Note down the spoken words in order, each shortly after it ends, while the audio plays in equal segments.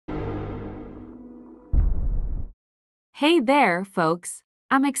Hey there, folks!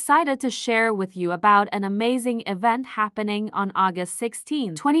 I'm excited to share with you about an amazing event happening on August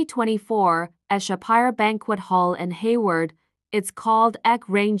 16, 2024, at SAPPHIRE Banquet Hall in Hayward. It's called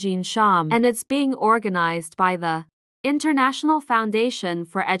RANGEEN SHAAM, and it's being organized by the International Foundation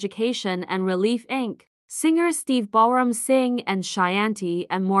for Education and Relief Inc. Singers Steve Ballram Singh and Shayanti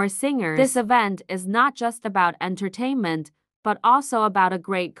and more singers. This event is not just about entertainment, but also about a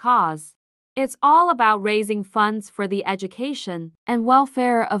great cause. It's all about raising funds for the education and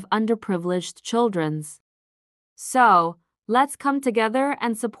welfare of underprivileged children. So, let's come together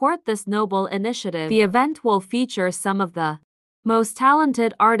and support this noble initiative. The event will feature some of the most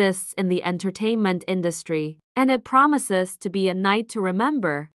talented artists in the entertainment industry, and it promises to be a night to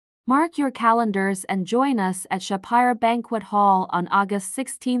remember. Mark your calendars and join us at SAPPHIRE Banquet Hall on August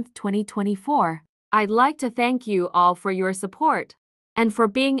 16, 2024. I'd like to thank you all for your support and for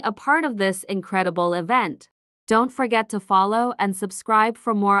being a part of this incredible event. Don't forget to follow and subscribe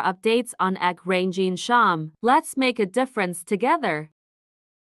for more updates on RANGEEN SHAAM. Let's make a difference together.